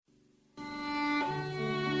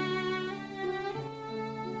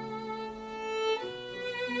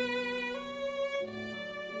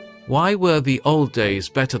Why were the old days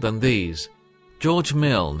better than these? George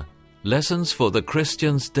Milne, Lessons for the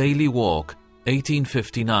Christian's Daily Walk,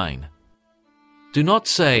 1859. Do not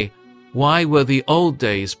say, "Why were the old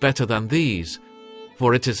days better than these?"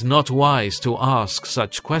 For it is not wise to ask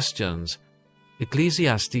such questions.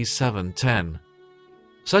 Ecclesiastes 7:10.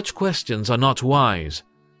 Such questions are not wise.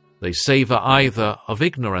 They savor either of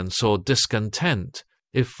ignorance or discontent.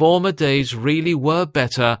 If former days really were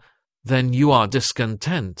better, then you are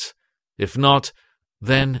discontent. If not,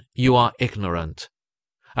 then you are ignorant.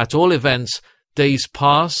 At all events, days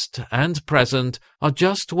past and present are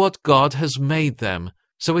just what God has made them,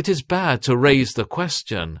 so it is bad to raise the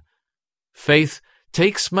question. Faith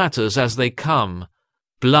takes matters as they come.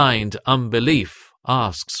 Blind unbelief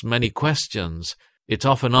asks many questions. It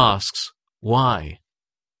often asks, why?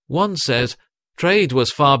 One says, "Trade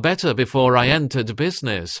was far better before I entered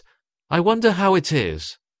business. I wonder how it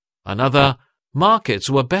is." Another, "Markets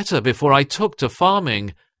were better before I took to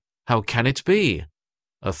farming. How can it be?"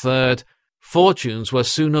 A third, "Fortunes were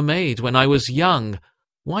sooner made when I was young.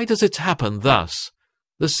 Why does it happen thus?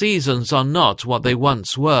 The seasons are not what they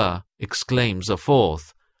once were," exclaims a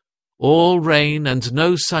fourth. "All rain and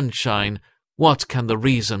no sunshine, what can the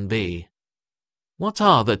reason be?" What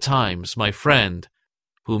are the times, my friend?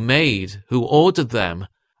 Who made, who ordered them?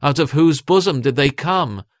 Out of whose bosom did they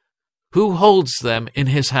come? Who holds them in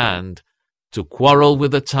his hand? To quarrel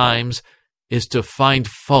with the times is to find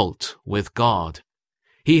fault with God.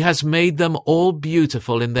 He has made them all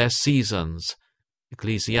beautiful in their seasons.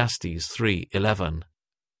 Ecclesiastes 3:11.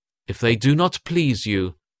 If they do not please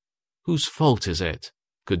you, whose fault is it?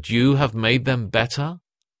 Could you have made them better?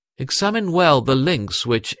 Examine well the links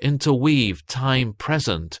which interweave time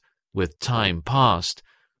present with time past,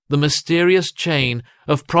 the mysterious chain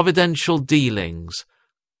of providential dealings.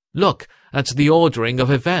 Look at the ordering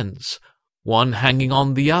of events, one hanging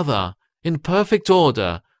on the other, in perfect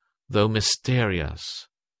order, though mysterious.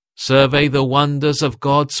 Survey the wonders of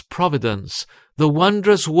God's providence, the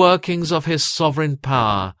wondrous workings of his sovereign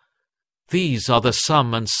power. These are the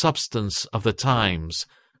sum and substance of the times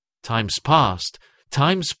past,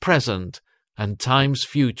 times present, and times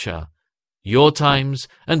future, your times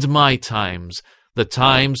and my times, the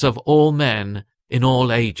times of all men in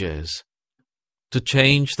all ages. To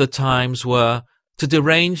change the times were to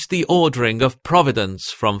derange the ordering of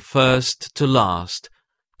providence from first to last,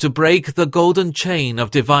 to break the golden chain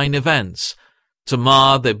of divine events, to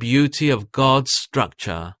mar the beauty of God's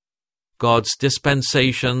structure. God's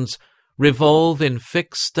dispensations revolve in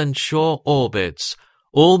fixed and sure orbits,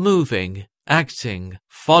 all moving, acting,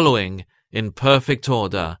 following in perfect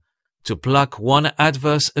order, to pluck one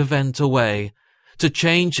adverse event away, to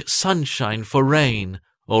change sunshine for rain,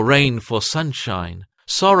 or rain for sunshine,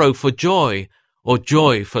 sorrow for joy, or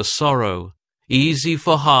joy for sorrow, easy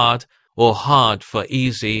for hard, or hard for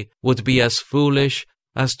easy, would be as foolish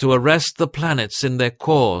as to arrest the planets in their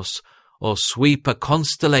course, or sweep a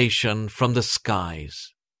constellation from the skies.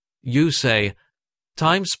 You say,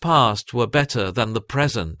 times past were better than the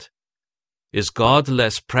present. Is God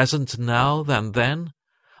less present now than then?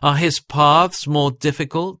 Are his paths more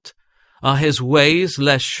difficult? Are his ways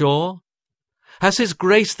less sure? Has his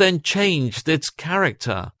grace then changed its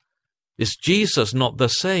character? Is Jesus not the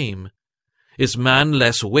same? Is man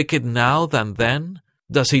less wicked now than then?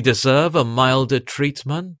 Does he deserve a milder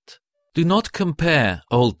treatment? Do not compare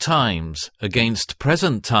old times against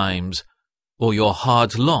present times, or your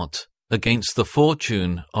hard lot against the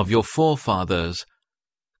fortune of your forefathers.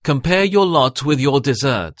 Compare your lot with your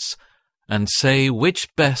deserts, and say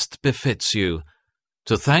which best befits you,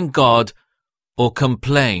 to thank God or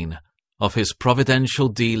complain of his providential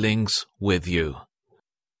dealings with you.